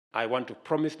I want to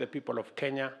promise the people of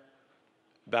Kenya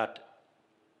that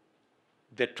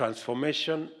the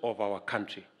transformation of our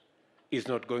country is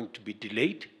not going to be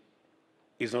delayed,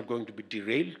 is not going to be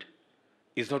derailed,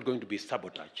 is not going to be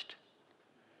sabotaged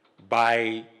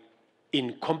by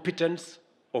incompetence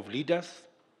of leaders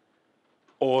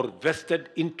or vested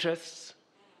interests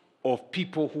of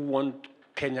people who want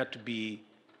Kenya to be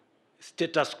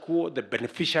status quo, the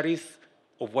beneficiaries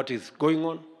of what is going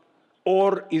on,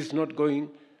 or is not going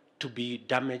to be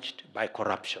damaged by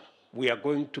corruption. We are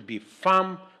going to be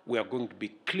firm, we are going to be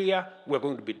clear, we are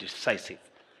going to be decisive.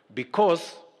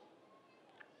 Because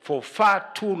for far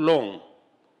too long,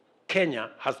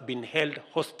 Kenya has been held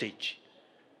hostage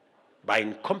by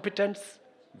incompetence,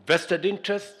 vested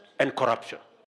interests, and corruption.